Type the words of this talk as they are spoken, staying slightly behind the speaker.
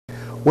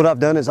What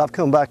I've done is I've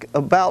come back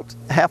about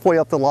halfway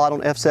up the lot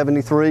on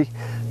F73,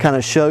 kind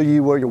of show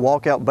you where your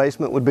walkout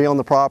basement would be on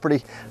the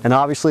property. And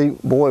obviously,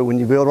 boy, when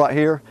you build right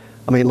here,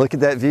 I mean, look at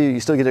that view.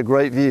 You still get a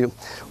great view.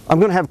 I'm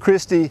going to have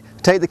Christy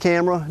take the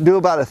camera, do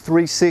about a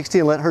 360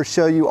 and let her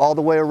show you all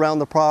the way around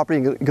the property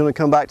and going to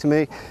come back to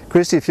me.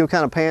 Christy, if you'll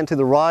kind of pan to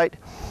the right,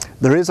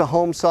 there is a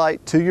home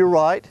site to your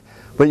right,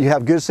 but you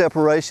have good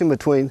separation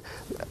between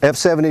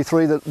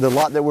F73, the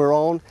lot that we're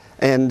on,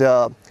 and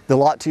the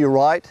lot to your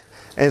right.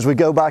 As we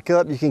go back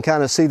up, you can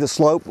kind of see the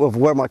slope of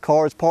where my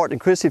car is parked. And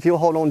Christy, if you'll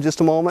hold on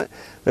just a moment,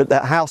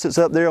 that house that's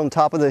up there on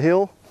top of the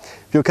hill,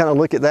 if you'll kind of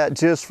look at that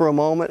just for a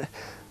moment,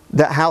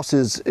 that house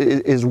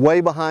is way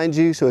behind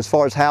you. So as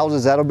far as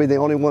houses, that'll be the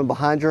only one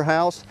behind your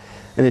house.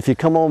 And if you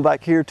come on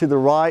back here to the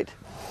right,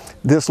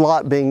 this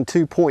lot being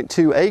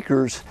 2.2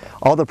 acres,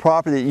 all the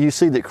property that you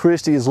see that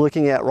Christy is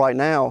looking at right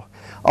now,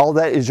 all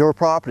that is your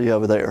property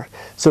over there.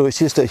 So it's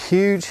just a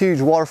huge, huge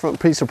waterfront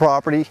piece of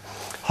property.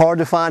 Hard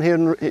to find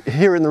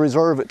here in the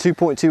reserve at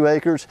 2.2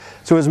 acres.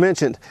 So as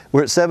mentioned,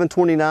 we're at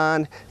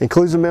 $729,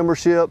 includes a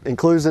membership,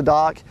 includes a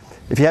dock.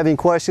 If you have any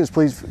questions,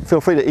 please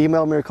feel free to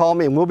email me or call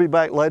me, and we'll be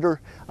back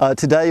later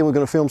today, and we're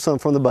going to film some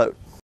from the boat.